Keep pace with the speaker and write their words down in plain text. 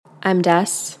I'm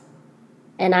Des,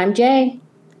 And I'm Jay.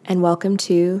 and welcome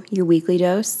to your weekly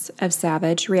dose of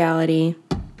savage reality.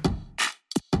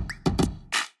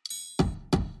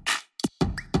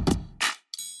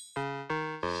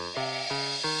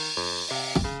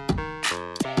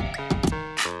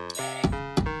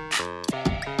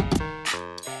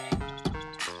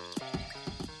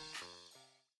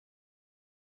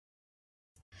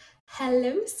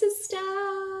 Hello, sister.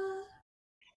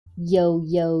 Yo,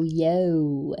 yo,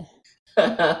 yo.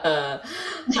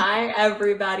 Hi,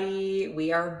 everybody.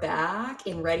 We are back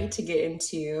and ready to get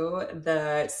into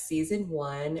the season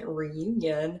 1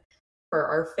 reunion for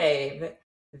our fave,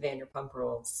 Vanderpump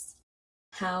Rules.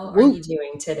 How are Woo. you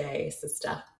doing today,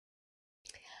 sister?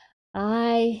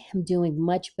 I am doing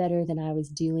much better than I was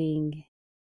doing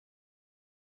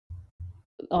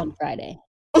on Friday,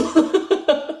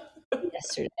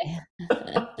 yesterday.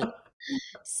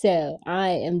 So I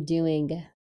am doing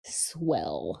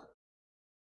swell.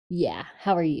 Yeah.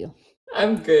 How are you?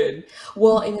 I'm good.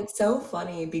 Well, and it's so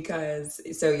funny because,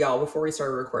 y'all, before we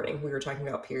started recording, we were talking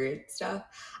about period stuff.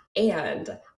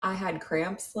 And I had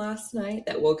cramps last night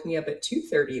that woke me up at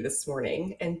 2:30 this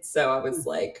morning. And so I was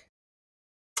like,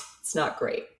 it's not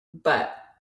great, but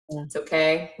Yeah. it's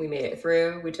okay. We made it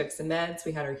through. We took some meds.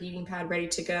 We had our heating pad ready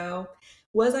to go.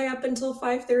 Was I up until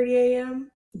 5:30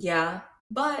 a.m.? Yeah,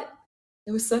 but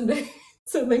it was Sunday.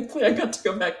 So thankfully I got to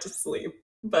go back to sleep.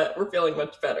 But we're feeling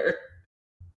much better.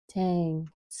 Dang.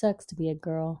 Sucks to be a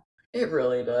girl. It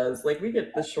really does. Like, we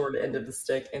get the short end of the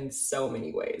stick in so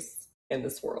many ways in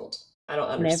this world. I don't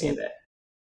In understand it.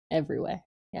 every way.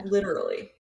 Yeah. Literally.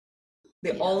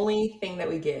 The Yeah. only thing that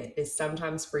we get is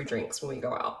sometimes free drinks when we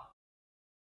go out.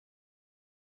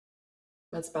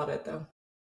 That's about it, though.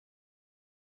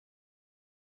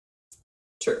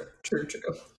 True.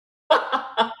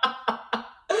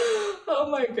 Oh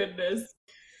my goodness.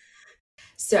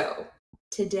 So,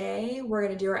 today we're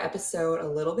going to do our episode a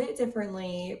little bit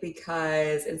differently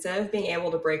because instead of being able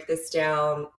to break this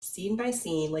down scene by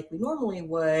scene like we normally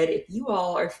would, if you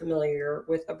all are familiar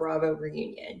with a Bravo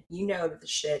reunion, you know that the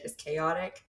shit is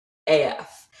chaotic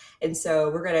AF. And so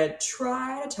we're going to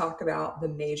try to talk about the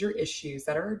major issues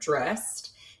that are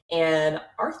addressed and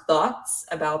our thoughts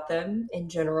about them in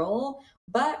general,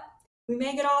 but we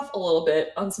may get off a little bit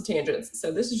on some tangents.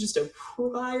 So this is just a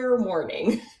prior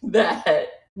warning that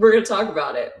we're going to talk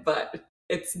about it, but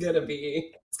it's going to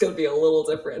be a little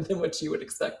different than what you would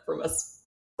expect from us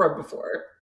from before.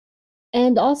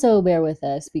 And also bear with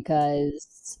us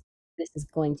because this is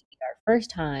going to be our first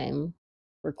time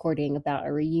recording about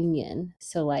a reunion.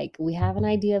 So like we have an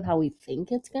idea of how we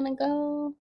think it's gonna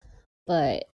go,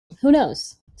 but who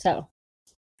knows? So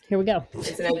here we go.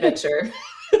 It's an adventure.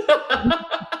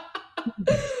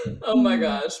 Oh my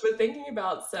gosh. But thinking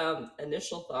about some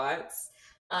initial thoughts,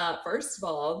 first of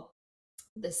all,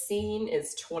 the scene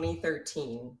is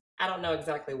 2013. I don't know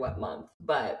exactly what month,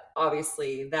 but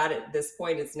obviously that at this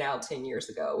point is now 10 years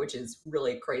ago, which is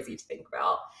really crazy to think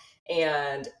about.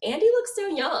 And Andy looks so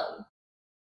young.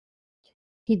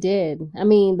 He did. I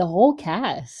mean, the whole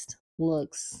cast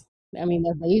looks, I mean,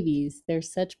 they're babies. They're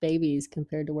such babies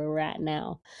compared to where we're at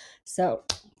now. So,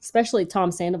 especially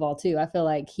Tom Sandoval too. I feel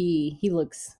like he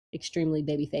looks extremely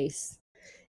baby face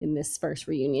in this first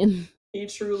reunion. He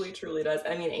truly, truly does.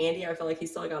 I mean, Andy, I feel like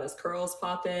he's still got his curls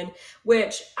popping,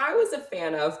 which I was a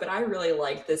fan of, but I really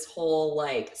like this whole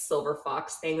like silver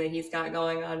fox thing that he's got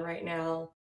going on right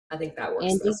now. I think that works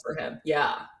Andy? best for him.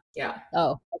 Yeah.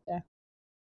 Oh, okay.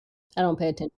 I don't pay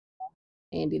attention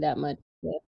to Andy that much.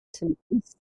 But to me.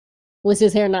 Was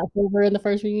his hair not silver in the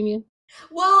first reunion?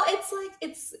 Well, it's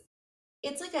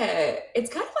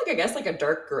kind of like, I guess, like a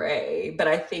dark gray, but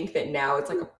I think that now it's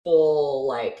like a full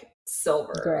like Gray.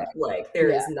 silver. Like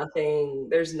Yeah.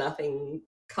 there's nothing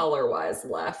color wise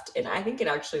left, and I think it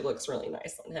actually looks really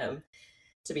nice on him,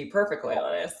 to be perfectly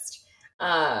honest.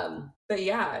 But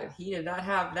yeah, he did not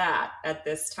have that at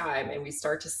this time, and we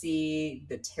start to see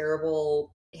the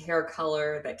terrible hair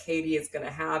color that Katie is going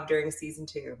to have during season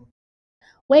 2.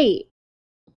 Wait.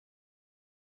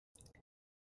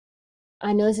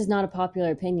 I know this is not a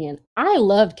popular opinion. I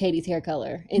loved Katie's hair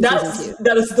color in season 2.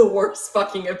 That is the worst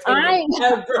fucking opinion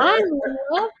ever. I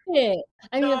loved it.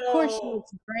 I mean, of course, she No.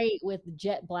 looks great with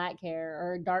jet black hair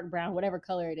or dark brown, whatever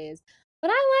color it is.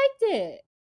 But I liked it.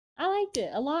 I liked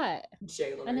it a lot.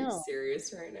 Jalen, I are you know.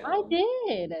 serious right now? I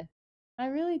did. I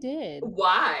really did.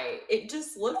 Why? It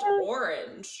just looked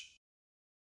orange.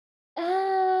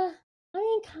 I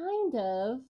mean, kind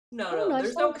of. I don't know, No, I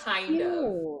there's just no thought it was kind of.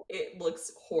 cute. It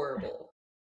looks horrible.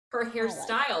 Her I like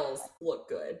hairstyles look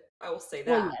good. I will say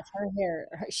Well, that. yes, her hair.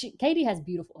 Katie has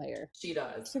beautiful hair. She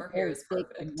does. She's Her hair very is thick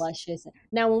and perfect. luscious.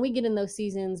 Now, when we get in those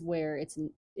seasons where it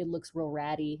looks real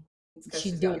ratty, It's because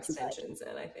she's she's got doing too much. extensions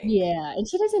in, I think. Yeah, and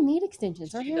she doesn't need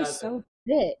extensions. Her She hair is doesn't. so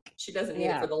thick. She doesn't need it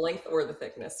Yeah, for the length or the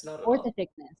thickness, not at or all. the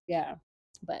thickness. Yeah,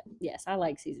 but yes, I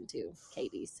like season 2,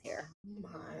 Katie's hair. My,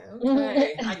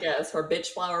 okay. I guess her bitch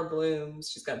flower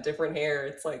blooms. She's got different hair.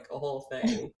 It's like a whole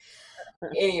thing.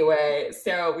 Anyway,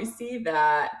 so we see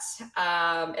that.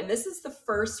 And this is the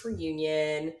first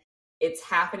reunion. It's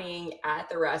happening at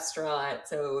the restaurant.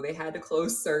 So they had to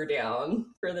close Sir down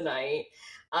for the night.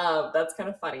 That's kind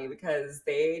of funny because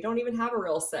they don't even have a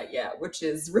real set yet, which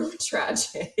is really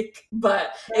tragic.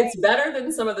 But it's better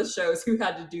than some of the shows who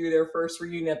had to do their first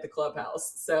reunion at the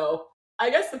clubhouse. So I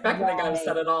guess the fact that they got to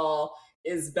set Right. it all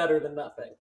is better than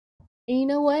nothing. And you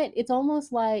know what? It's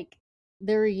almost like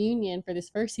the reunion for this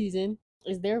first season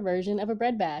is their version of a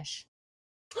bread bash.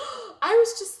 I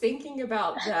was just thinking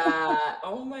about that.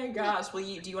 Oh my gosh. Do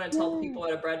you want to tell the Yeah. people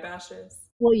what a bread bash is?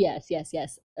 Well, yes.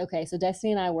 Okay, so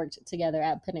Destiny and I worked together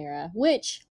at Panera,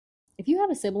 which, if you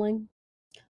have a sibling,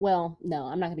 well, no,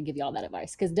 I'm not going to give you all that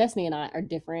advice because Destiny and I are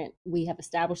different. We have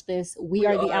established this. We We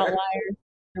are the are. outliers.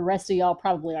 The rest of y'all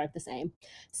probably aren't the same.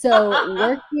 So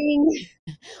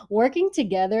working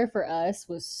together for us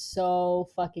was so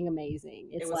fucking amazing.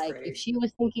 It It's was like if great. she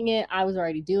was thinking it, I was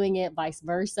already doing it, vice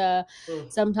versa.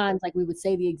 Mm. Sometimes like we would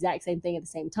say the exact same thing at the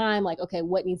same time, like, okay,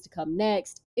 what needs to come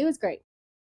next? It was great.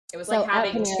 It was like So at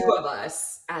having two Panera, of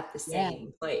us at the yeah,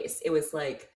 same place. It was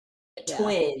like a yeah,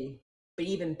 twin, but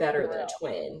even better for than a real.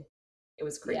 twin. It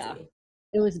was Yeah, crazy.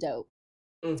 it was dope.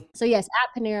 Mm. So yes,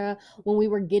 at Panera, when we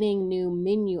were getting new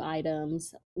menu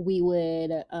items, we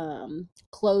would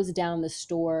close down the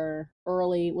store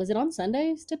early. Was it on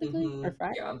Sundays typically or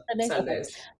Friday? Yeah. Sundays? Okay.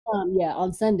 Sundays. Yeah,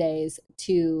 on Sundays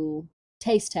to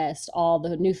taste test all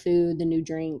the new food, the new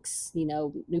drinks,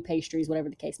 new pastries, whatever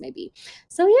the case may be.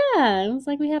 So yeah, it was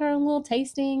like we had our own little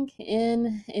tasting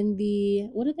in the,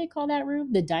 what do they call that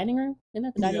room? The dining room? Isn't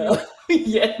that the dining room?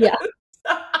 Yeah. Yeah.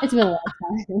 Yeah, it's been a long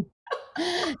time.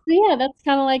 So yeah, that's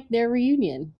kind of like their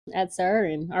reunion at Sir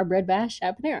and our bread bash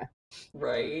at Panera.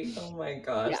 Right. Oh my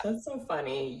gosh. Yeah. That's so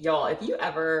funny. Y'all, if you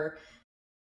ever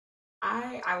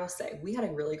I will say we had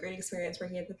a really great experience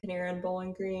working at the Panera in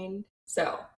Bowling Green.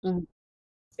 So Mhm.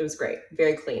 it was great.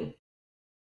 Very clean,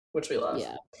 which we love,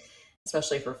 Yeah.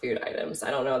 especially for food items.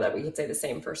 I don't know that we could say the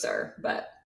same for Sir, but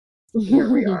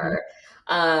here we are.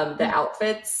 The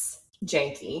outfits,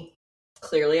 janky.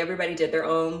 Clearly everybody did their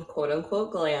own quote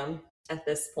unquote glam at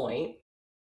this point.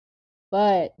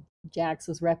 But Jax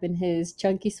was repping his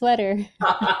chunky sweater.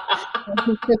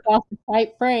 He took off the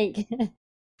tight Frank.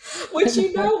 Which,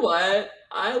 you know what?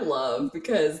 I love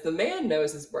because the man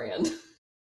knows his brand.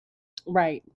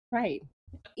 Right.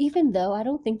 Even though I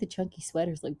don't think the chunky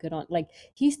sweaters look good on, like,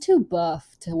 he's too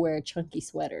buff to wear a chunky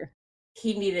sweater.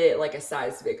 He needed like a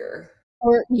size bigger.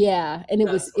 Or yeah, and it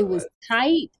That's was what it was.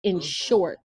 tight and Mhm.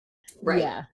 short. Right.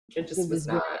 Yeah. It just It was was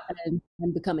very not.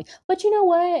 unbecoming. But you know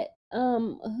what?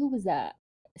 Who was that?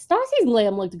 Stassi's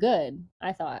glam looked good,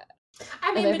 I thought, I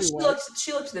of mean, but everyone.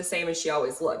 she looked the same as she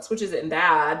always looks, which isn't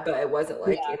bad, but it wasn't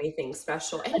like Yeah, anything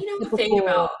special. And a you know typical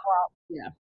prop. Yeah.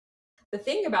 the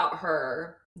thing about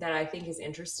her that I think is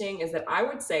interesting is that I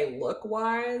would say look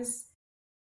wise,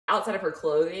 outside of her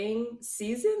clothing,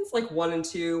 seasons like 1 and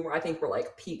 2, I think were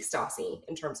like peak Stassi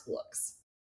in terms of looks.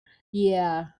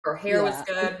 Yeah. Her hair was Yeah.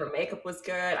 good, her makeup was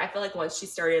good. I feel like once she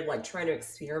started like trying to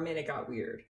experiment, it got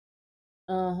weird.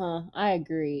 Uh-huh. I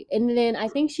agree. And then I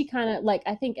think she kind of like,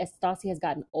 I think as Stassi has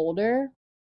gotten older,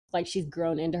 like she's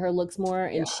grown into her looks more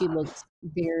Yeah. and she looks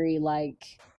very like,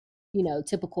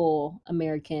 typical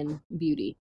American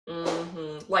beauty.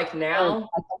 Like Or now, like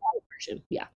the white version.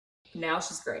 Yeah. now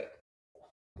she's great.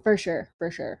 For sure.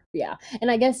 Yeah. And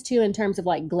I guess too, in terms of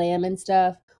like glam and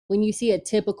stuff, when you see a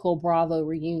typical Bravo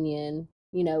reunion,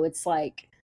 it's like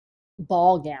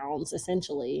ball gowns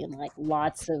essentially and like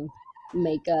lots of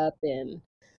makeup and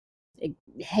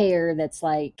hair that's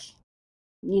like,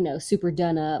 super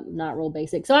done up, not real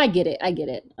basic. So I get it.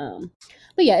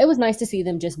 But yeah, it was nice to see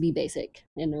them just be basic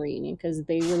in the reunion because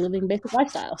they were living basic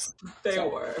lifestyles. They So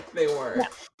were. yeah.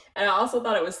 And I also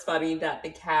thought it was funny that the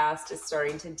cast is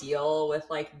starting to deal with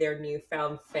like their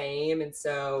newfound fame. And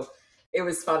so it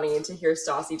was funny to hear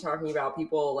Stassi talking about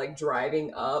people like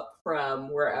driving up from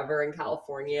wherever in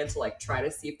California to like try to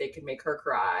see if they could make her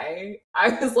cry. I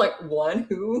was like, one,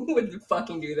 who would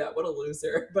fucking do that? What a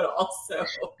loser. But also,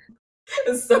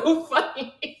 it's so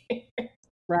funny.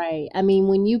 Right. I mean,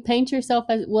 when you paint yourself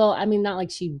as well, I mean, not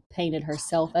like she painted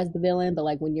herself as the villain, but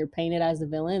like when you're painted as the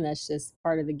villain, that's just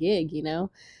part of the gig, you know?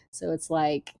 So it's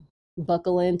like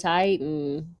buckle in tight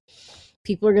and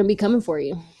people are going to be coming for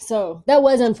you. So that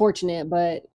was unfortunate,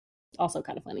 but also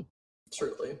kind of funny.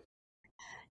 Truly.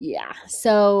 Yeah.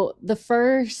 So the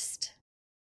first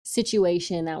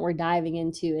situation that we're diving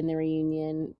into in the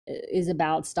reunion is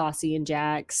about Stassi and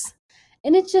Jax.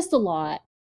 And it's just a lot.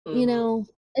 You Mhm. know,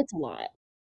 it's a lot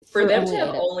For for them to only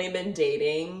have 8 only been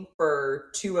dating for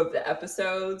 2 of the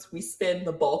episodes, we spend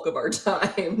the bulk of our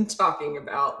time talking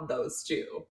about those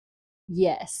 2.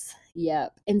 Yes.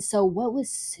 Yep. And so what was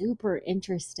super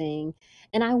interesting,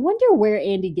 and I wonder where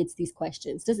Andy gets these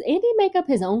questions. Does Andy make up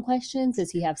his own questions?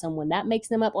 Does he have someone that makes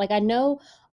them up? Like I know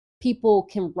people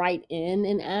can write in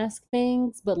and ask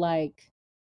things, but like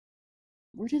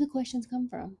where do the questions come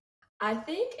from? I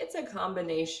think it's a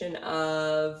combination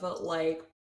of like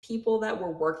people that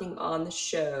were working on the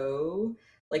show,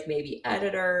 like maybe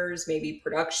editors, maybe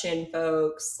production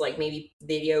folks, like maybe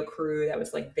video crew that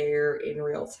was like there in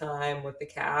real time with the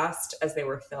cast as they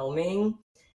were filming.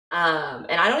 And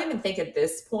I don't even think at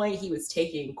this point he was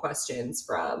taking questions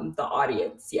from the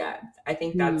audience yet. I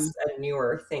think Hmm. that's a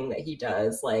newer thing that he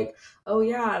does. Like, oh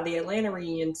yeah, the Atlanta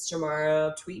reunion's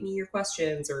tomorrow. Tweet me your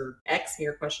questions or X me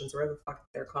your questions, or whatever the fuck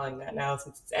they're calling that now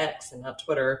since it's X and not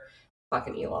Twitter.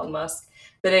 Fucking Elon Musk.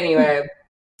 But anyway,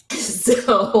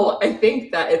 so I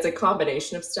think that it's a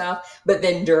combination of stuff. But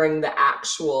then during the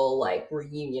actual like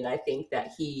reunion, I think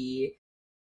that he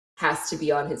has to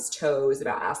be on his toes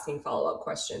about asking follow-up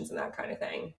questions and that kind of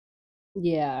thing.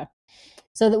 Yeah.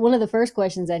 So that one of the first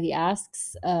questions that he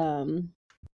asks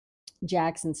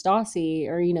Jax and Stassi,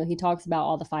 or he talks about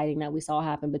all the fighting that we saw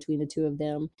happen between the two of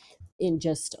them in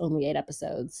just only 8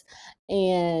 episodes.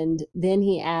 And then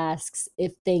he asks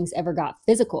if things ever got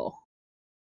physical.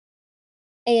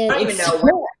 I And don't even it's know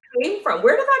where that came from.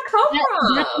 Where did that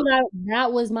come from?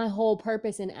 that was my whole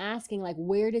purpose in asking, like,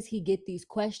 where does he get these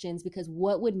questions? Because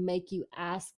what would make you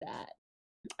ask that?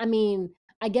 I mean,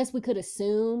 I guess we could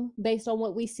assume based on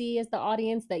what we see as the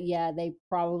audience that yeah, they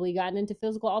probably gotten into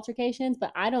physical altercations,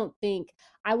 but I don't think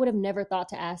I would have never thought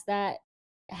to ask that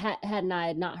hadn't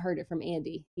I not heard it from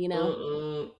Andy, you know?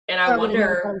 Mm-mm. Or I would have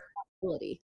never thought it was a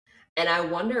possibility. And I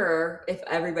wonder if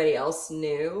everybody else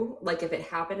knew, like if it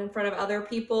happened in front of other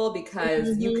people,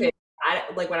 because you Mhm. could, I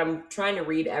like when I'm trying to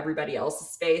read everybody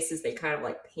else's faces, they kind of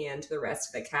like pan to the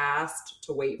rest of the cast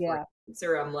to wait for an Yeah.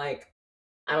 answer. I'm like,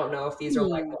 I don't know if these are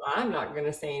like, Hmm. well, I'm not going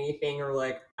to say anything, or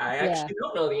like, I Yeah. actually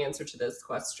don't know the answer to this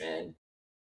question.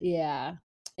 Yeah.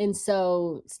 And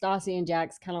so Stassi and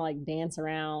Jax kind of like dance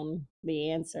around the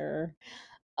answer.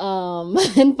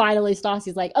 And finally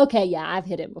Stassi's like, okay, yeah, I've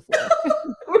hit it before.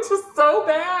 Which was so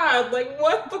bad. Like,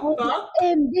 what the fuck?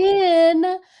 And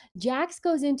then Jax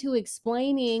goes into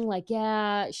explaining, like,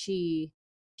 yeah, she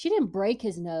didn't break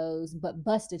his nose, but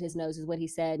busted his nose, is what he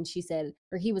said. And she said,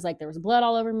 or he was like, there was blood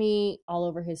all over me, all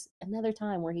over his. Another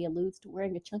time where he alludes to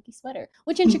wearing a chunky sweater,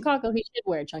 which in Chicago he should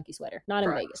wear a chunky sweater, not in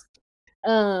Correct. Vegas.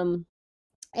 Um,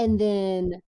 and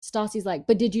then Stassi's like,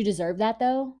 but did you deserve that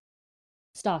though,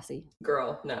 Stassi?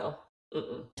 Girl, no.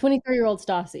 Mm-mm. 23-year-old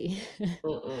Stassi.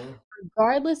 Mm-mm.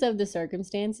 Regardless of the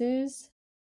circumstances,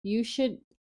 you should,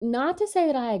 not to say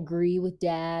that I agree with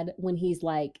dad when he's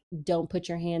like, don't put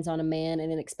your hands on a man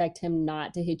and then expect him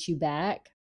not to hit you back.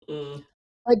 Mm.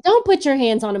 But don't put your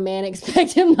hands on a man,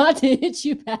 expect him not to hit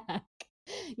you back.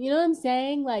 You know what I'm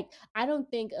saying? Like, I don't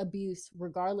think abuse,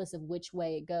 regardless of which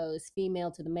way it goes,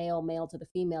 female to the male, male to the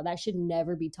female, that should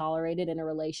never be tolerated in a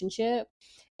relationship.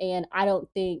 And I don't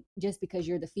think just because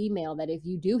you're the female that if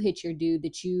you do hit your dude,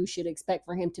 that you should expect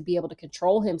for him to be able to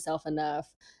control himself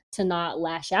enough to not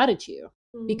lash out at you.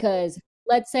 Mm-hmm. Because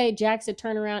let's say Jax had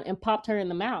turned around and popped her in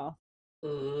the mouth,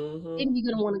 Mm-hmm. then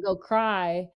you're gonna want to go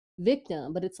cry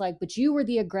victim. But it's like, but you were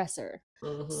the aggressor.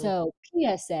 Mm-hmm. So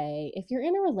PSA, if you're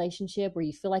in a relationship where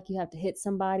you feel like you have to hit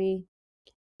somebody,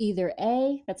 either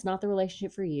A, that's not the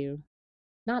relationship for you.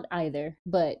 Not either,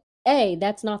 but A,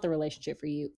 that's not the relationship for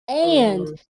you. And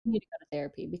Mm-hmm. you need to go to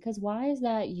therapy, because why is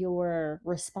that your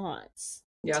response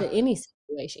Yeah. to any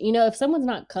situation? If someone's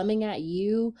not coming at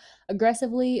you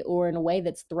aggressively or in a way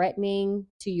that's threatening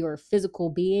to your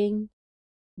physical being,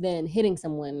 then hitting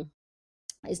someone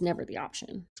is never the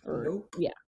option. Or Nope. yeah,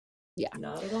 yeah.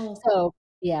 Not at all. So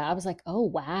yeah, I was like, oh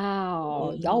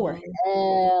wow, y'all were Mhm.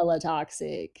 hella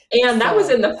toxic. And that was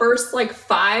So in the first like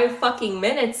 5 fucking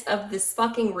minutes of this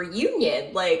fucking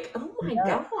reunion. Like, oh my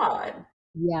yeah, God.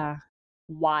 yeah,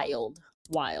 wild,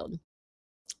 wild.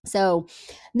 So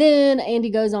then Andy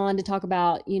goes on to talk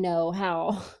about,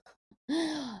 how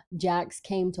Jax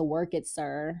came to work at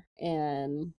Sir,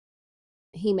 and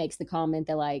he makes the comment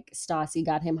that like Stassi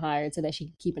got him hired so that she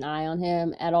could keep an eye on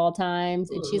him at all times.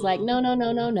 And she's like, no, no,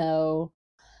 no, no, no.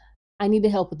 I need to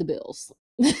help with the bills.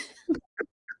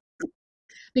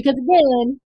 Because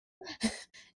again,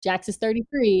 Jax is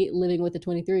 33, living with a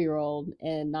 23-year-old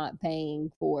and not paying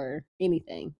for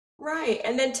anything. Right.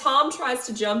 And then Tom tries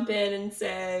to jump in and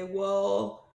say,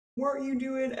 well, weren't you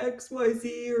doing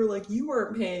XYZ? Or like, you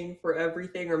weren't paying for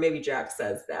everything. Or maybe Jack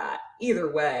says that.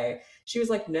 Either way, she was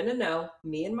like, no, no, no.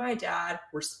 Me and my dad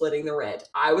were splitting the rent.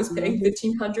 I was paying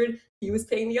 $1,500. He was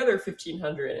paying the other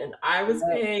 $1,500. And I was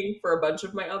paying for a bunch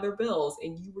of my other bills.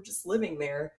 And you were just living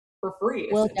there for free,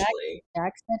 Well, essentially.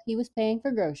 Jack said he was paying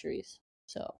for groceries.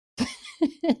 So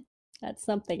that's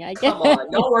something, I guess. Come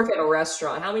on. Y'all work at a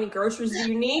restaurant. How many groceries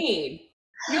do you need?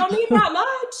 You don't need that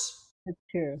much. That's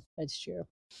true. That's true.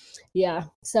 Yeah.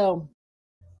 So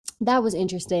that was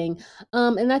interesting.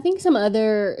 And I think some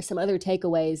other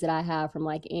takeaways that I have from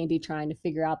like Andy trying to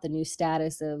figure out the new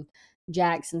status of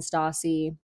Jax and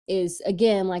Stassi is,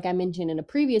 again, like I mentioned in a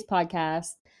previous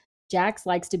podcast, Jax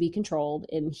likes to be controlled,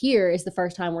 and here is the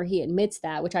first time where he admits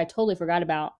that, which I totally forgot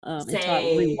about until I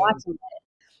rewatched it.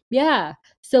 Yeah.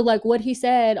 So like what he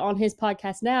said on his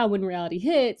podcast now, when reality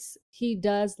hits, he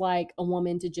does like a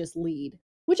woman to just lead,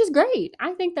 which is great.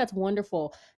 I think that's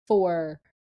wonderful for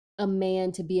a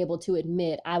man to be able to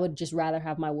admit, I would just rather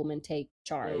have my woman take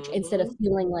charge instead of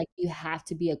feeling like you have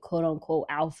to be a quote unquote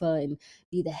alpha and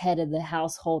be the head of the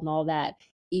household and all that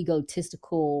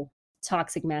egotistical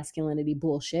toxic masculinity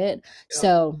bullshit. Yep.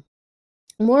 So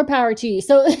more power to you.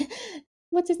 So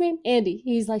what's his name? Andy.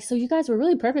 He's like, so you guys were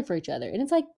really perfect for each other. And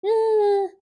it's like,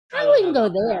 I wouldn't go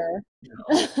there.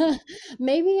 No.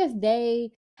 Maybe if they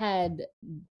had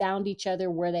found each other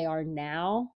where they are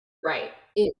now, right,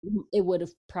 it would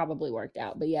have probably worked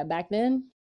out. But yeah, back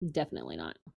then, definitely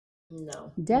not.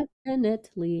 No.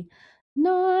 Definitely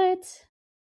not.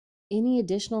 Any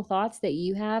additional thoughts that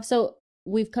you have? So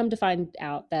we've come to find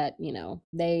out that, you know,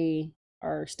 they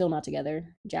are still not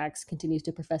together. Jax continues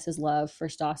to profess his love for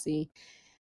Stassi.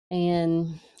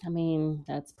 And I mean,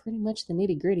 that's pretty much the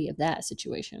nitty gritty of that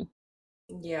situation.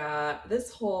 Yeah,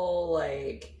 this whole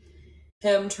like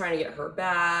him trying to get her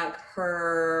back,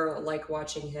 her like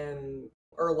watching him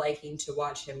or liking to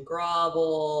watch him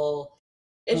grovel.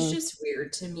 It's just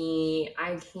weird to me.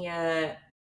 I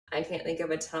can't think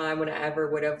of a time when I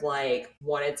ever would have like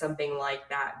wanted something like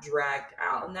that dragged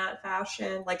out in that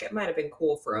fashion. Like it might have been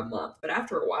cool for a month, but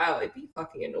after a while it'd be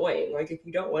fucking annoying. Like if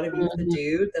you don't want to be with the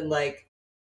dude, then like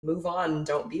move on and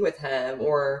don't be with him.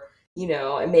 Or, you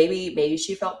know, and maybe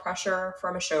she felt pressure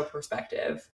from a show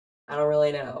perspective. I don't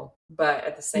really know. But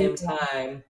at the same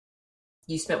time,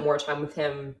 you spent more time with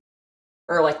him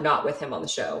or like not with him on the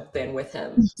show than with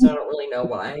him. So I don't really know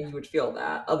why you would feel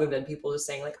that, other than people just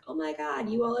saying like, oh my God,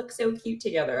 you all look so cute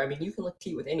together. I mean, you can look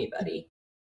cute with anybody.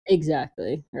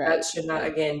 Exactly. Right. That should not,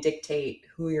 again, dictate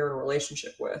who you're in a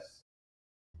relationship with.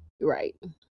 Right.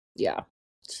 Yeah.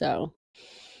 So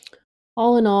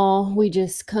all in all, we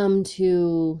just come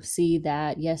to see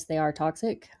that, yes, they are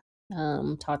toxic,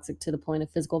 toxic to the point of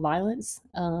physical violence.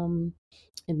 And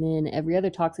then every other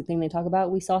toxic thing they talk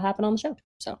about, we saw happen on the show.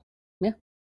 So, yeah.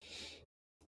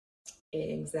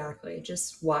 Exactly.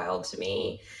 Just wild to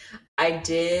me. I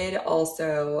did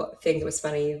also think it was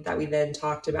funny that we then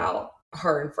talked about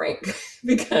her and Frank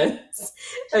because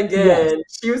again,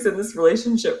 she was in this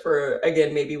relationship for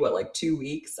again maybe like 2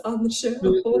 weeks on the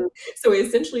show. So we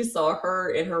essentially saw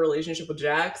her in her relationship with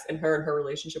Jax and her in her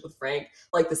relationship with Frank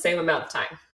like the same amount of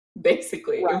time.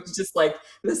 Basically, it was just like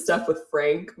the stuff with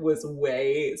Frank was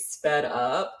way sped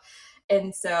up.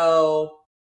 And so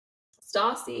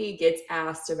Stassi gets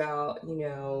asked about, you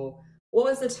know, what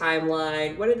was the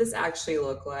timeline? What did this actually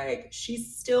look like? She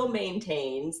still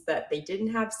maintains that they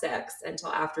didn't have sex until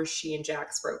after she and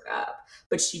Jax broke up,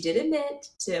 but she did admit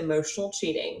to emotional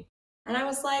cheating. And I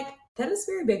was like, that is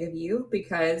very big of you,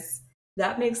 because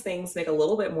that makes things make a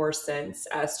little bit more sense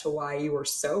as to why you were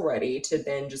so ready to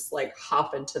then just like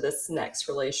hop into this next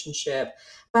relationship.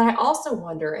 But I also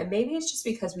wonder, and maybe it's just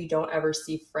because we don't ever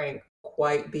see Frank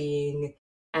quite being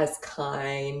as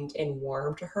kind and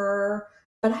warm to her.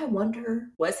 But I wonder,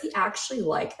 was he actually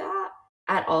like that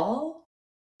at all?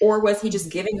 Or was he just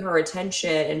giving her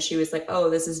attention and she was like, oh,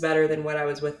 this is better than what I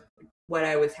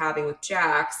was having with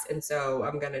Jax, and so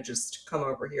I'm gonna just come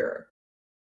over here.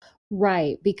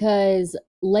 Right, because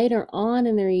later on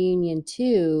in the reunion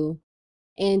too,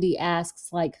 Andy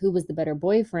asks like who was the better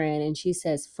boyfriend, and she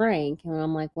says Frank. And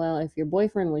I'm like, well, if your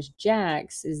boyfriend was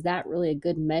Jax, is that really a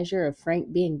good measure of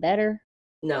Frank being better?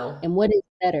 No. And what is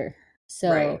better?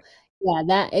 So Yeah,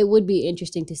 that it would be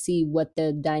interesting to see what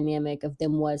the dynamic of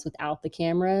them was without the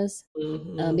cameras.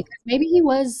 Mm-hmm. Because maybe he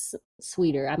was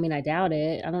sweeter. I mean, I doubt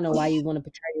it. I don't know why you want to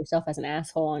portray yourself as an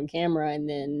asshole on camera and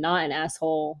then not an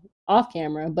asshole off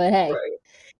camera. But hey, Right.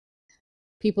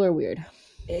 people are weird.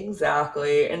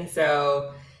 Exactly. And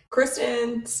so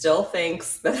Kristen still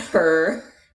thinks that her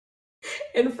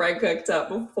and Frank hooked up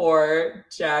before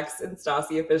Jax and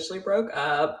Stassi officially broke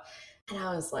up. And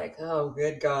I was like, oh,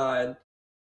 good God.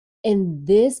 In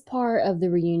this part of the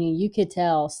reunion, you could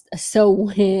tell. So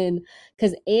when,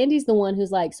 because Andy's the one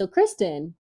who's like, so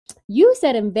Kristen, you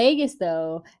said in Vegas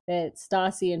though that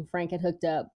Stassi and Frank had hooked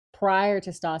up prior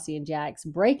to Stassi and Jax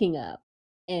breaking up,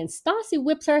 and Stassi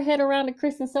whips her head around to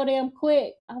Kristen so damn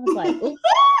quick. I was like, oops,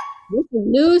 this is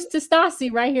news to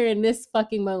Stassi right here in this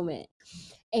fucking moment.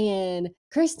 And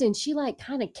Kristen, she like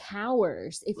kind of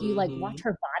cowers if you like watch Mm-hmm.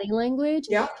 her body language.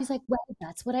 Yeah. She's like, well,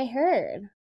 that's what I heard.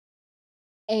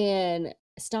 And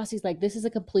Stassi's like, this is a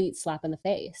complete slap in the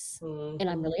face. And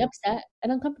I'm Mm-hmm. really upset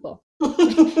and uncomfortable. And I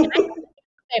can't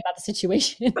say about the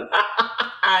situation.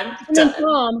 I'm And then done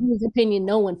Tom, whose opinion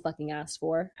no one fucking asked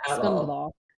for, at scum of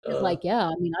all. all, is like, yeah,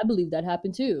 I mean, I believe that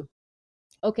happened too.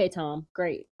 Okay, Tom,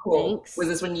 great. Cool. Was Thanks.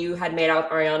 this when you had made out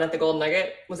with Ariana at the Golden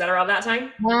Nugget? Was that around that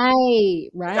time? Right,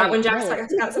 Is that when right.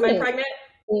 Jax No, got somebody pregnant?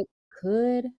 it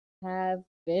could have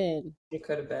been. It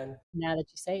could have been. Now that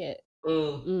you say it.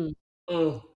 Mm, Mm.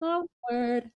 mm,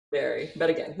 Awkward. very.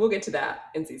 But again, we'll get to that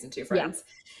in season 2, Yeah, friends.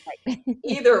 right.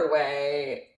 Either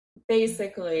way,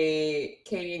 basically,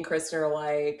 Katie and Kristen are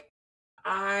like,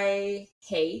 I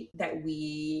hate that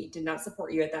we did not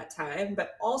support you at that time,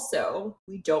 but also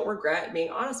we don't regret being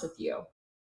honest with you.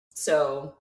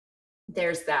 So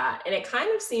there's that. And it kind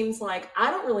of seems like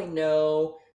I don't really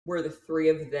know where the three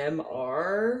of them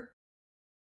are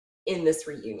in this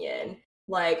reunion.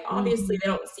 Like, obviously, they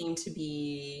Mhm. don't seem to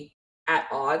be at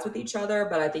odds with each other,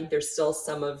 but I think there's still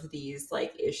some of these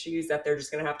like issues that they're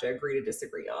just going to have to agree to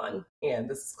disagree on. And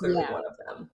this is clearly Yeah. one of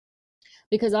them.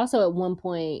 Because also at one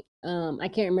point, I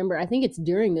can't remember, I think it's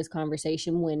during this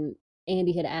conversation when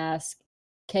Andy had asked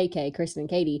KK, Kristen and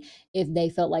Katie, if they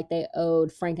felt like they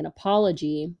owed Frank an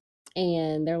apology.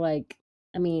 And they're like,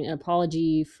 I mean, an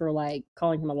apology for like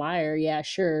calling him a liar. Yeah,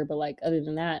 sure. But like, other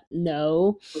than that,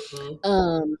 no. Mm-hmm.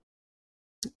 Um,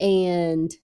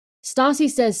 and Stassi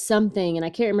says something, and I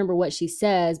can't remember what she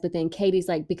says, but then Katie's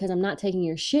like, because I'm not taking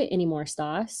your shit anymore,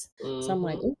 Stas. So I'm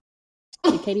like, Mm-hmm. ooh.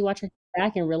 Did Katie watch her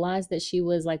back and realize that she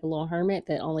was like a little hermit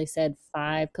that only said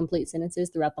 5 complete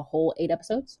sentences throughout the whole 8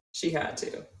 episodes? She had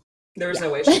to. There was Yeah.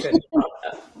 no way she couldn't stop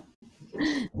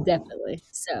that. Definitely.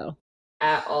 So,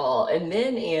 At all. And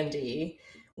then Andy,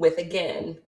 with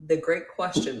again the great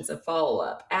questions of follow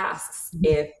up, asks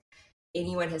if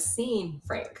anyone has seen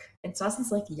Frank. And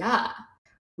Stassi's like, yeah,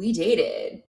 we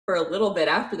dated for a little bit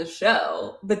after the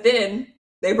show, but then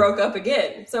they broke up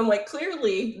again. So I'm like,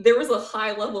 clearly there was a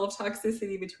high level of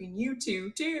toxicity between you two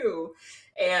too.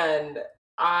 And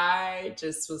I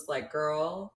just was like,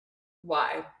 girl,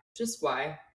 why? Just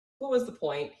why? What was the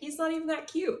point? He's not even that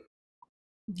cute.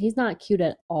 he's not cute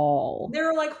at all. There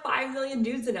are like 5 million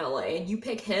dudes in LA, and you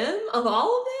pick him of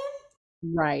all of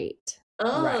Right.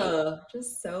 them? Right. Ugh,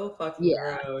 just so fucking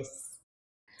Yeah. gross.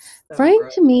 So Frank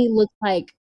gross. to me looks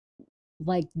like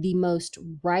the most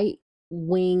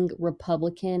right-wing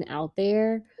Republican out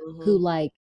there who Mhm.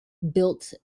 like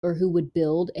built or who would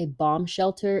build a bomb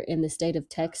shelter in the state of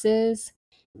Texas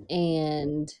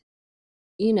and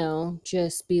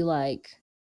just be like,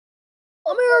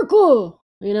 America,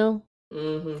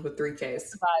 With 3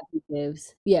 Ks. the vibe he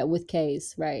gives. Yeah, with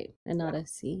K's, right, and not Yeah. a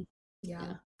C. Yeah.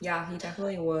 Yeah. Yeah, he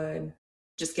definitely would.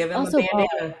 Just give him a Also,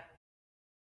 bandana.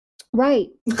 right,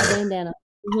 a bandana,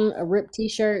 a ripped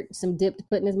T-shirt, some dip to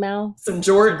put in his mouth, Some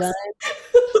some jorts. gun.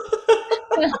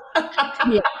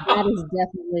 Yeah, that is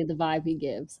definitely the vibe he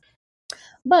gives.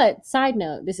 But side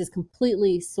note, this is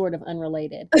completely sort of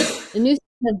unrelated. The new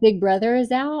season of Big Brother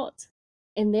is out,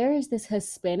 and there is this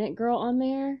Hispanic girl on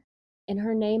there, and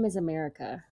her name is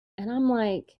America. And I'm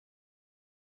like,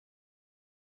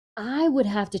 I would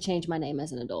have to change my name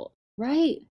as an adult,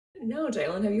 right? No,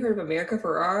 Jalen, have you heard of America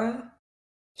Ferrara?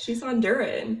 She's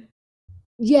Honduran.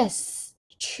 Yes,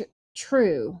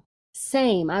 true.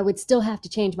 Same. I would still have to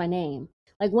change my name.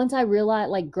 Like once I realize,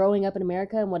 like growing up in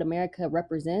America and what America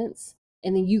represents,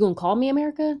 and then you gonna call me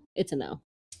America, it's a no.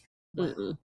 Wow.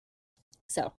 Mm-mm.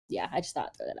 So yeah, I just thought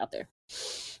I'd throw that out there.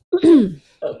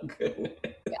 Oh, goodness.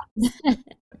 Yeah.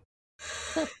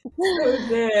 So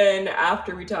then,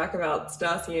 after we talk about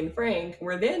Stassi and Frank,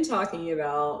 we're then talking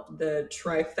about the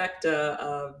trifecta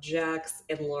of Jax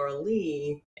and Laura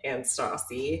Lee and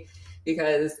Stassi.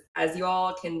 because as you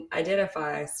all can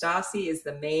identify, Stassi is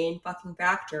the main fucking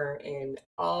factor in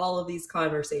all of these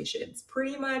conversations.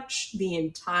 Pretty much the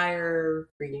entire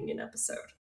reunion episode.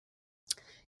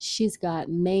 She's got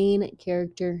main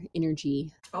character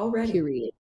energy. Already.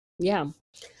 Period. Yeah.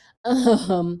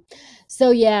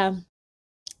 So yeah,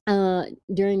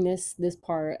 during this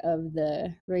part of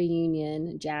the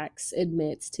reunion, Jax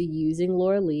admits to using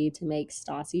Laura Lee to make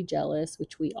Stassi jealous,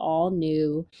 which we all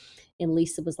knew. And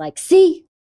Lisa was like, "See,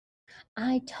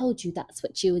 I told you that's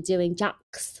what you were doing,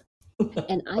 Jax.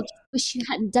 And I just wish you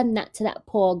hadn't done that to that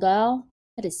poor girl.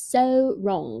 That is so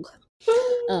wrong."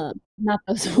 Not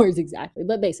those words exactly,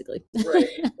 but basically.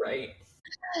 Right.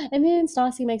 And then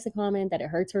Stassi makes a comment that it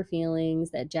hurts her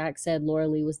feelings that Jax said Laura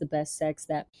Lee was the best sex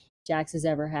that Jax has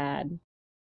ever had.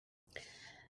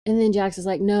 And then Jax is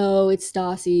like, "No, it's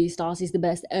Stassi. Stassi's the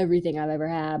best everything I've ever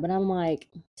had." But I'm like,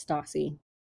 Stassi,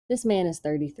 this man is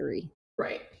 33.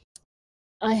 Right.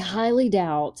 I highly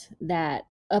doubt that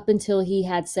up until he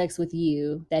had sex with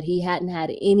you, that he hadn't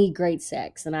had any great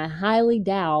sex. And I highly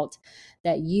doubt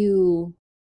that you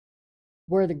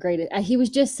were the greatest. He was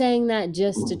just saying that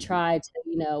just to try to,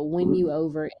 win you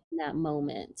over in that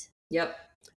moment. Yep.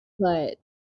 But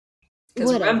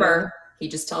because remember, he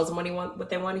just tells them what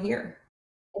they want to hear.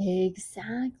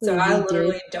 Exactly. So I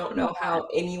literally don't know how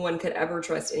anyone could ever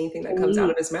trust anything that comes out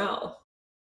of his mouth.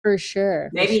 For sure.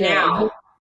 Maybe now,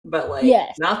 but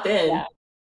not then. Yeah,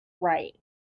 right.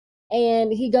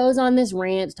 And he goes on this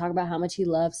rant to talk about how much he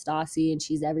loves Stassi and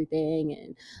she's everything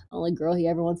and only girl he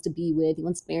ever wants to be with. He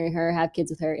wants to marry her, have kids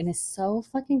with her. And it's so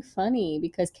fucking funny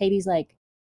because Katie's like,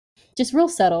 just real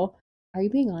subtle, "Are you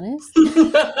being honest?"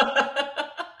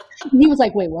 And he was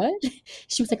like, "Wait, what?"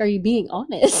 She was like, "Are you being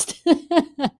honest?"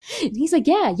 And he's like,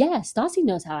 yeah, Stassi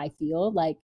knows how I feel.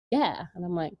 Like, yeah. And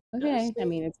I'm like, okay. I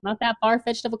mean, it's not that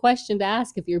far-fetched of a question to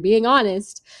ask if you're being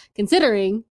honest,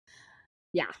 considering.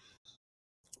 Yeah.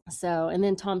 So, and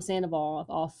then Tom Sandoval, of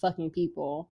all fucking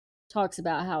people, talks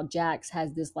about how Jax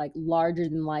has this like larger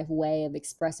than life way of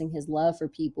expressing his love for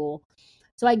people.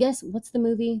 So I guess, what's the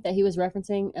movie that he was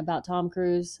referencing about Tom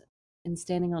Cruise and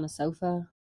standing on a sofa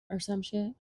or some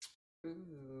shit?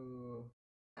 Ooh,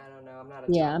 I don't know. I'm not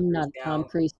a I'm not a Tom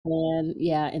Cruise fan.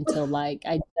 Yeah, until like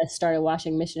I just started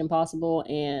watching Mission Impossible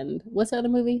and what's the other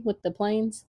movie with the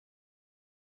planes?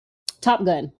 Top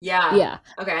Gun. Yeah.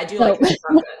 Okay, I do like Top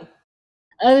Gun.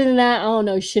 Other than that, I don't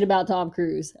know shit about Tom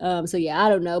Cruise. So yeah, I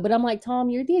don't know. But I'm like, Tom,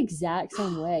 you're the exact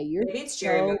same way. Maybe it's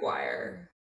Jerry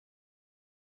Maguire.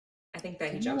 I think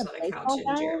that he jumps on a couch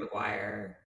in Jerry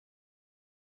Maguire.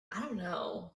 I don't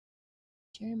know.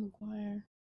 Jerry Maguire.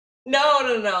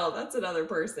 No. That's another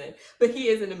person. But he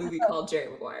is in a movie called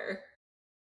Jerry Maguire.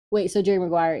 Wait, so Jerry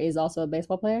Maguire is also a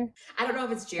baseball player? I don't know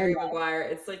if it's Jerry Maguire.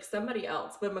 It's like somebody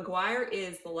else. But Maguire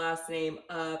is the last name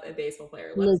of a baseball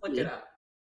player. Let's look it up.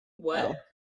 What? Oh.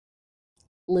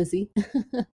 Lizzie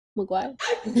McGuire?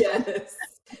 Yes.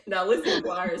 Now Lizzie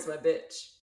McGuire is my bitch.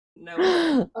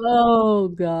 No. Oh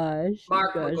gosh.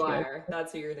 Mark McGuire.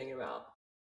 That's who you're thinking about.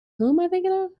 Who am I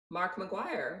thinking of? Mark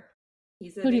McGuire.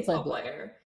 He's a baseball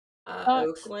player.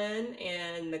 Oakland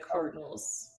and the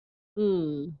Cardinals.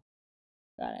 Got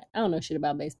it. I don't know shit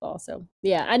about baseball, so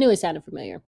yeah, I knew it sounded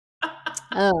familiar.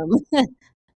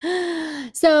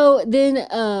 So then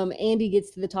Andy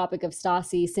gets to the topic of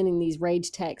Stassi sending these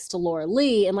rage texts to Laura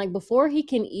Lee, and like before he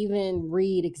can even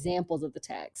read examples of the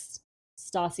text,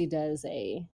 Stassi does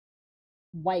a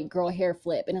white girl hair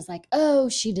flip and is like, "Oh,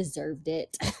 she deserved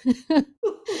it."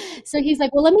 So he's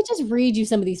like, "Well, let me just read you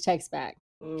some of these texts back.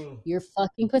 You're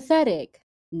fucking pathetic.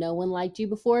 No one liked you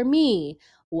before me.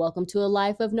 Welcome to a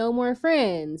life of no more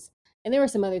friends." And there were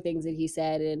some other things that he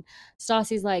said. And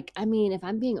Stassi's like, "I mean, if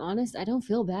I'm being honest, I don't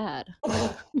feel bad."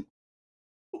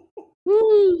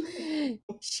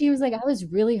 She was like, "I was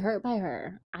really hurt by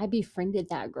her. I befriended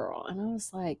that girl." And I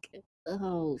was like,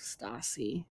 oh,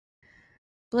 Stassi.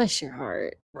 Bless your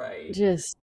heart. Right.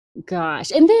 Just,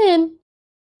 gosh. And then,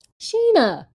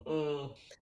 Sheena. I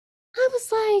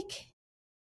was like,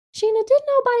 Sheena, did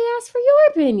nobody ask for your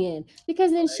opinion?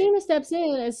 Because then Sheena steps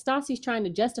in as Stassi's trying to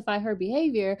justify her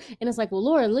behavior. And it's like, well,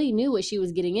 Laura Lee knew what she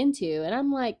was getting into. And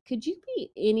I'm like, could you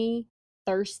be any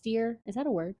thirstier? Is that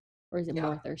a word? Or is it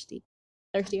more thirsty?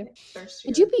 Thirstier?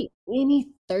 Could you be any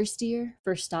thirstier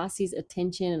for Stassi's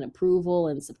attention and approval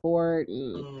and support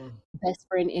and best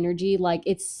friend energy? Like,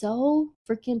 it's so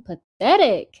freaking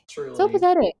pathetic. Truly. So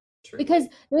pathetic. Truly. Because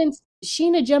then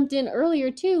Sheena jumped in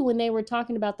earlier too when they were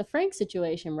talking about the Frank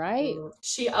situation, right?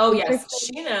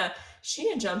 Sheena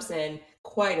jumps in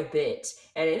quite a bit,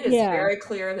 and it is very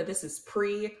clear that this is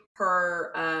pre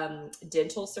her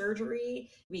dental surgery,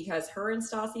 because her and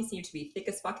Stassi seem to be thick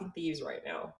as fucking thieves right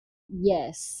now.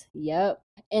 Yes. Yep.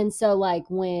 And so like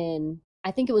when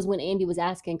I think it was when Andy was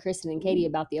asking Kristen and Katie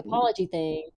about the apology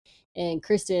thing, and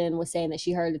Kristen was saying that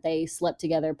she heard that they slept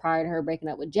together prior to her breaking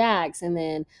up with Jax, and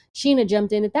then Sheena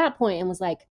jumped in at that point and was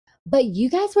like, "But you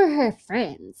guys were her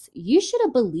friends. You should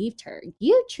have believed her.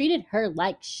 You treated her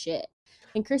like shit."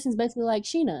 And Kristen's basically like,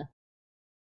 "Sheena,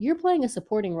 you're playing a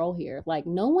supporting role here. Like,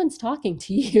 no one's talking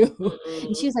to you." And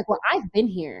Mm-mm. she's like, "Well, I've been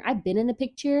here. I've been in the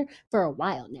picture for a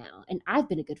while now, and I've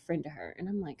been a good friend to her." And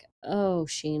I'm like, "Oh,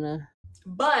 Sheena."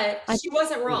 But I she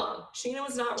wasn't wrong. Sheena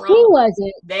was not She wrong.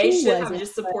 wasn't. They She should have wasn't.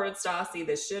 just supported Stassi.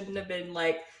 They shouldn't have been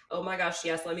like, oh my gosh,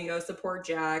 yes, let me go support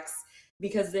Jax.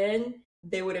 Because then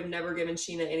they would have never given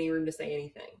Sheena any room to say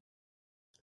anything.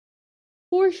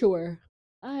 For sure.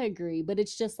 I agree. But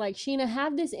it's just like, Sheena,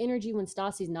 have this energy when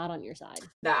Stassi's not on your side.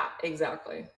 That,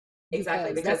 exactly.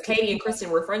 Exactly. Because Because that's Katie and Kristen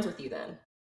were friends with you then.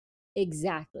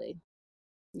 exactly.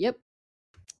 Yep.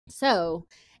 So,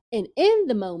 and in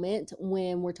the moment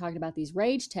when we're talking about these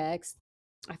rage texts,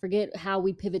 I forget how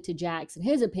we pivot to Jax and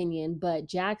his opinion, but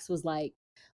Jax was like,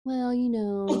 "Well,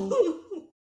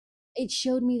 it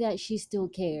showed me that she still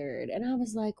cared." And I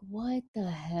was like, "What the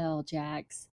hell,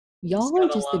 Jax? You just Y'all are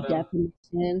gotta just the love him.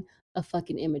 definition of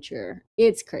fucking immature."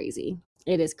 It's crazy.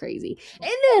 It is crazy.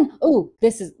 And then, oh,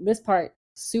 this part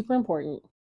super important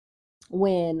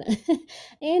when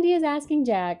Andy is asking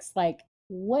Jax, like,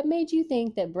 "What made you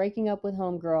think that breaking up with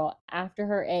Homegirl after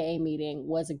her AA meeting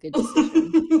was a good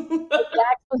decision?"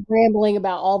 Jax was rambling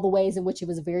about all the ways in which it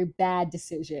was a very bad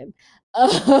decision.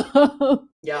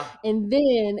 Yeah. And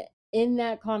then in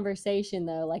that conversation,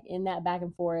 though, like in that back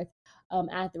and forth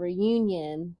at the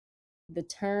reunion, the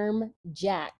term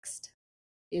Jaxed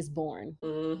is born.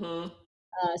 Mm-hmm.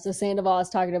 So Sandoval is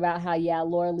talking about how, yeah,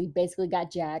 Laura Lee basically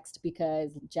got Jaxed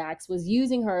because Jax was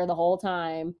using her the whole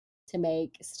time to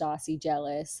make Stassi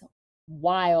jealous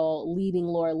while leading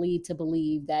Laura Lee to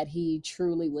believe that he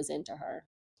truly was into her.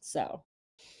 So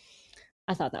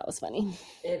I thought that was funny.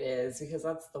 It is, because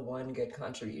that's the one good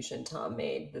contribution Tom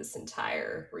made this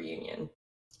entire reunion.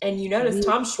 And you notice We,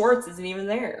 Tom Schwartz isn't even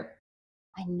there.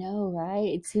 I know, right?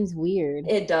 It seems weird.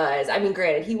 It does. I mean,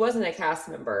 granted, he wasn't a cast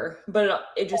member, but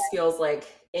it just feels like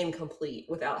incomplete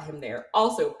without him there.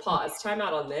 Also, pause, time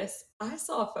out on this. I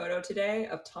saw a photo today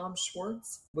of Tom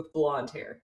Schwartz with blonde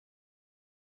hair.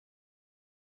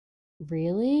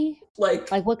 Really?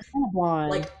 Like, Like what kind of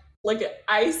blonde? like, like an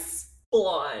ice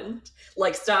blonde.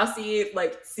 Like Stassi,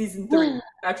 like season 3,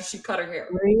 after she cut her hair.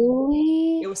 It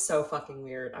Really? was so fucking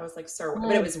weird. I was like, sir,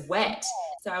 but it I was wet.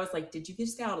 So I was like, did you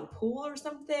just get out of the pool or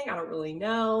something? I don't really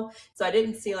know. So I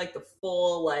didn't see like the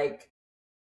full, like,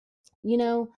 You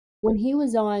know, when he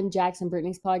was on Jackson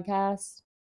Brittany's podcast,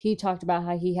 he talked about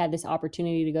how he had this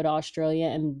opportunity to go to Australia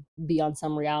and be on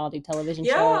some reality television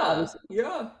show, yeah, obviously.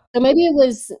 yeah. So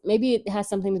maybe it has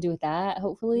something to do with that, No, no,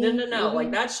 hopefully, no. Like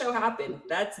maybe. that show happened.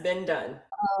 That's been done.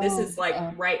 This Oh, is like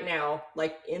oh, right now,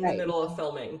 like in the right. middle of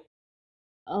filming.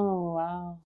 Oh,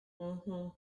 wow.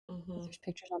 Mm-hmm. Mm-hmm. There's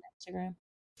pictures on Instagram.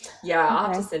 Yeah, I'll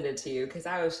have to Okay. send it to you because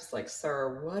I was just like,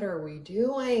 sir, what are we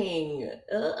doing?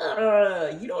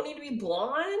 You don't need to be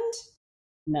blonde.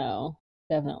 No,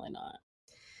 definitely not.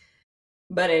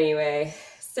 But anyway,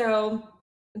 so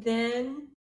then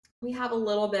we have a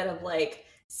little bit of like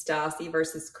Stassi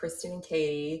versus Kristen and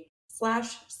Katie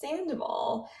slash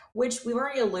Sandoval, which we've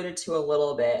already alluded to a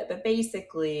little bit, but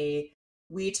basically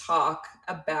we talk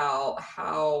about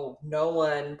how no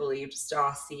one believed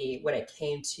Stassi when it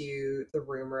came to the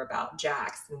rumor about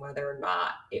Jax and whether or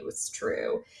not it was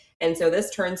true. And so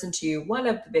this turns into one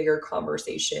of the bigger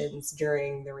conversations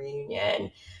during the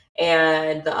reunion.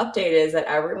 And the update is that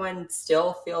everyone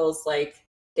still feels like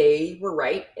they were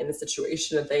right in the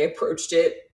situation, that they approached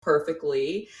it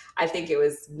perfectly. I think it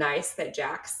was nice that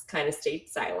Jax kind of stayed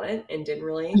silent and didn't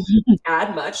really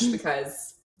add much,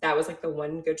 because that was like the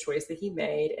one good choice that he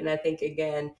made. And I think,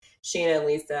 again, Shayna and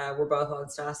Lisa were both on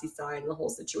Stassi's side in the whole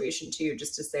situation too,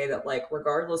 just to say that, like,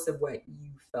 regardless of what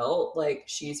you felt, like,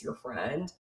 she's your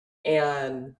friend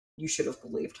and you should have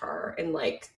believed her. And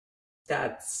like,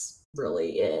 that's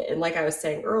really it. And like I was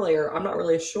saying earlier, I'm not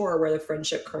really sure where the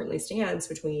friendship currently stands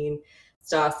between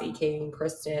Stassi, Kate, and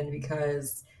Kristen,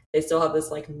 because they still have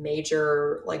this like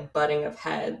major like butting of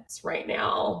heads right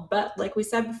now. But like we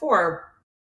said before,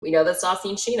 we know that Stassi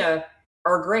and Sheena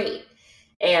are great.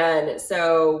 And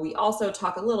so we also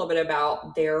talk a little bit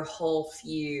about their whole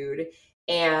feud.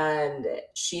 And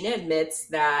Sheena admits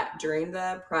that during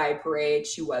the Pride Parade,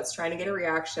 she was trying to get a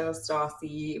reaction of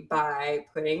Stassi by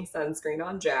putting sunscreen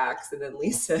on Jax. And then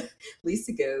Lisa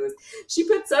goes, she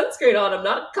put sunscreen on him,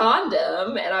 not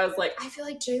condom. And I was like, I feel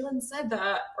like Jalen said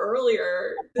that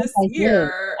earlier this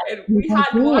year. And we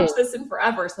hadn't watched this in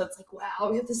forever. So it's like, wow,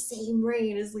 we have the same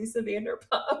brain as Lisa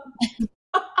Vanderpump.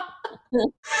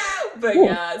 But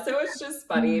yeah, so it's just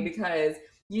funny because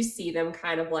you see them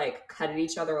kind of like cut at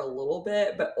each other a little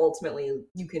bit, but ultimately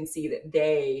you can see that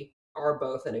they are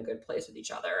both in a good place with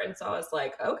each other. And so I was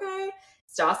like, okay.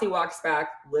 Stassi walks back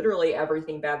literally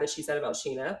everything bad that she said about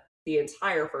Sheena the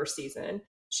entire first season.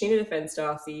 Sheena defends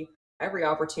Stassi every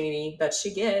opportunity that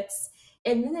she gets.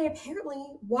 And then they apparently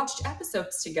watched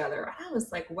episodes together. And I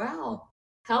was like, wow,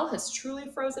 hell has truly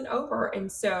frozen over. And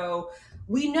so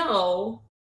we know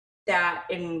that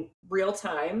in real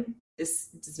time, this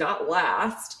does not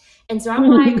last. And so I'm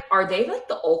like, are they like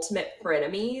the ultimate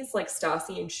frenemies, like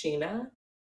Stassi and Sheena?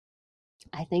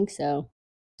 I think so.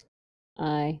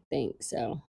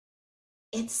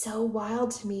 It's so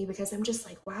wild to me because I'm just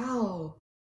like, wow.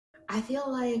 I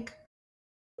feel like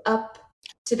up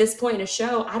to this point in a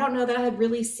show, I don't know that I had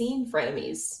really seen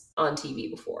frenemies on TV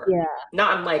before. Yeah.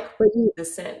 Not in like the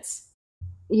sense.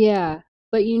 Yeah.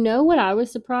 But you know what I was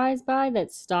surprised by? That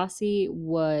Stassi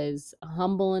was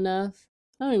humble enough.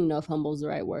 I don't even know if humble is the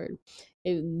right word.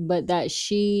 But that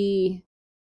she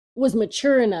was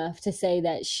mature enough to say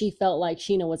that she felt like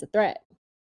Sheena was a threat.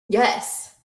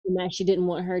 Yes. And that she didn't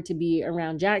want her to be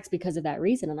around Jax because of that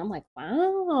reason. And I'm like,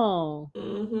 wow.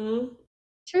 Mm-hmm.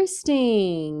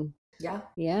 Interesting. Yeah.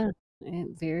 Yeah.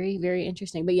 Very, very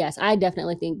interesting. But yes, I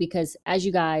definitely think, because as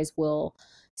you guys will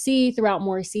see throughout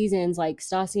more seasons, like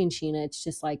Stassi and Sheena, it's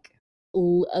just like a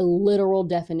literal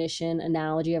definition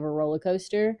analogy of a roller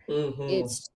coaster. Mm-hmm.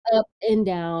 It's up and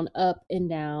down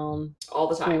all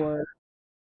the time.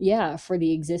 For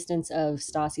the existence of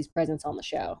Stassi's presence on the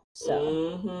show.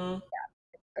 So yeah,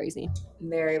 crazy.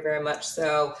 Very, very much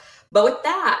so. But with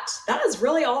that is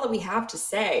really all that we have to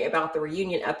say about the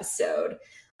reunion episode.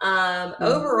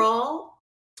 Overall,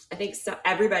 I think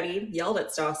everybody yelled at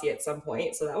Stassi at some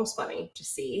point, so that was funny to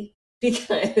see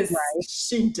because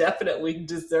she definitely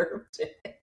deserved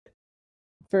it.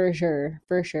 For sure.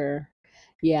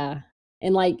 Yeah.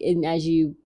 And as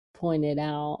you pointed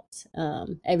out,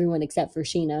 everyone except for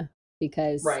Sheena,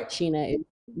 because Sheena is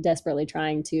desperately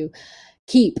trying to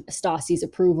keep Stassi's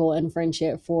approval and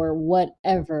friendship for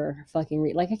whatever fucking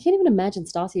reason. Like, I can't even imagine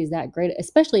Stassi is that great,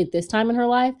 especially at this time in her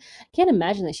life. I can't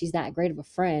imagine that she's that great of a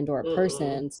friend or a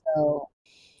person. So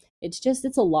it's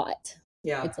a lot.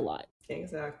 Yeah. It's a lot.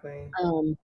 Exactly.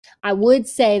 I would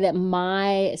say that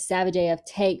my Savage AF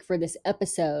take for this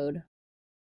episode,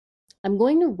 I'm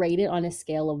going to rate it on a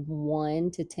scale of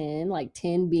 1 to 10, like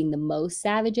 10 being the most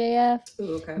Savage AF.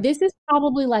 Ooh, okay. This is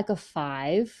probably like a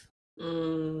 5.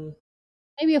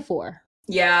 Maybe a 4.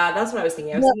 Yeah, that's what I was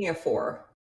thinking. I was thinking a 4.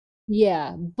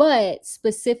 Yeah, but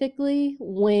specifically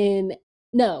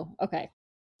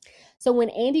So when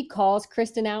Andy calls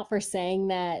Kristen out for saying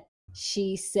that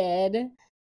she said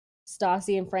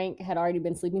Stassi and Frank had already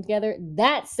been sleeping together,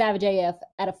 that's Savage AF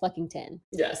at a fucking 10.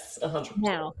 Yes, 100%.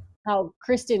 Now, how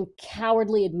Kristen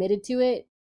cowardly admitted to it,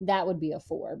 that would be a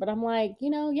 4. But I'm like,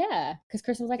 yeah. Because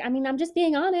Kristen was like, I mean, I'm just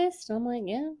being honest. And I'm like,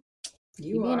 yeah,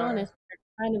 you're being honest.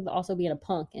 You're kind of also being a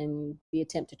punk in the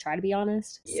attempt to try to be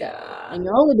honest. Yeah. So, and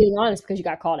you're only being honest because you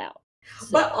got called out. So.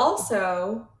 But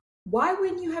also, why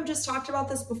wouldn't you have just talked about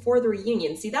this before the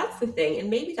reunion? See, that's the thing. And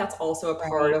maybe that's also a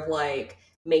part of like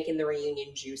making the reunion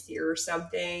juicier or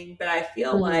something. But I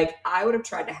feel like I would have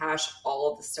tried to hash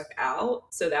all of the stuff out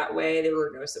so that way there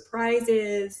were no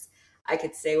surprises. I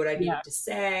could say what I needed to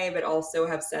say, but also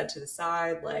have said to the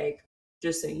side, like,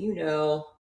 just so you know,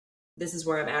 this is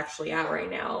where I'm actually at right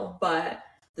now. But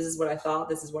this is what I thought.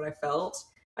 This is what I felt.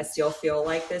 I still feel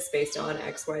like this based on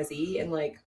XYZ. And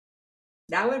like,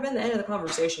 that would have been the end of the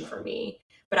conversation for me.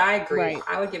 But I agree.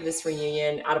 I would give this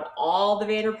reunion, out of all the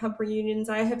Vanderpump reunions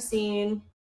I have seen,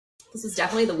 this is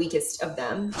definitely the weakest of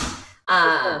them.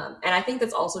 And I think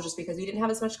that's also just because we didn't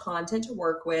have as much content to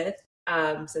work with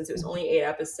since it was only 8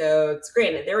 episodes.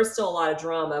 Granted, there was still a lot of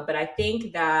drama, but I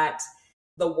think that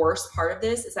the worst part of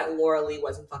this is that Laura Lee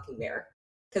wasn't fucking there.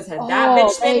 Because had that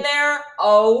bitch been there,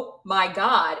 oh my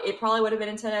God, it probably would have been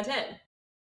a 10 out of 10.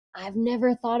 I've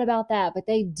never thought about that, but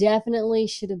they definitely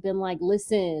should have been like,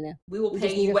 listen, we will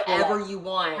pay you whatever you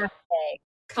want.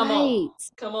 Come on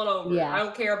over. Yeah. I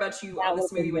don't care about you on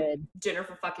this movie with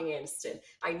Jennifer fucking Aniston.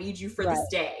 I need you for this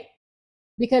day.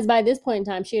 Because by this point in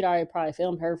time, she had already probably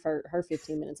filmed her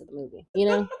 15 minutes of the movie,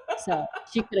 So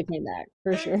she could have came back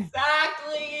for sure.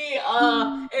 Exactly.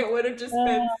 It would have just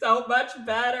been so much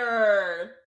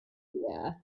better.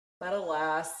 Yeah. But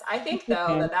alas, I think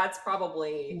though that that's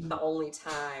probably the only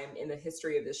time in the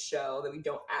history of this show that we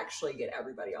don't actually get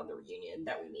everybody on the reunion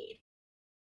that we need.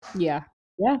 Yeah.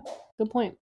 Yeah. Good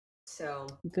point. So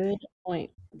Good point.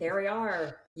 there we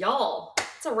are. Y'all,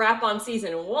 it's a wrap on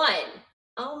season 1.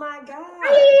 Oh my God.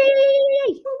 Yay!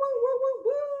 Woo, woo, woo, woo,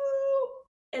 woo.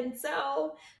 And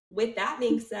so, with that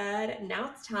being said,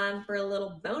 now it's time for a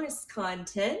little bonus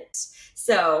content.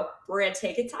 So, we're going to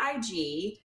take it to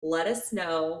IG. Let us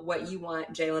know what you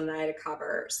want Jalen and I to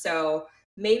cover. So,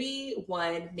 maybe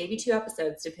 1, maybe 2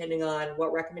 episodes, depending on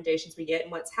what recommendations we get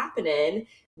and what's happening.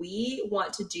 We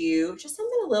want to do just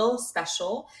something a little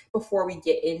special before we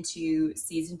get into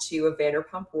season 2 of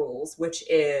Vanderpump Rules, which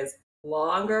is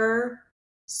longer,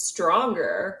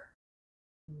 stronger,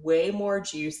 way more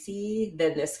juicy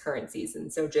than this current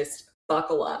season. So just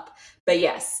buckle up. But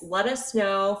yes, let us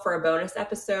know for a bonus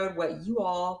episode what you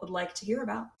all would like to hear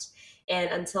about. And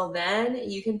until then,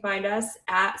 you can find us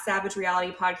at Savage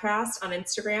Reality Podcast on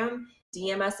Instagram.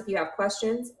 DM us if you have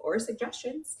questions or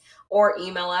suggestions, or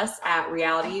email us at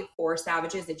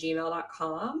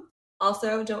realityforsavages@gmail.com.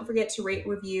 Also, don't forget to rate,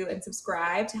 review, and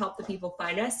subscribe to help the people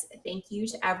find us. Thank you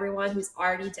to everyone who's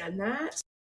already done that.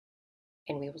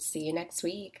 And we will see you next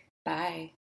week.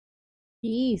 Bye.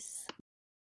 Peace.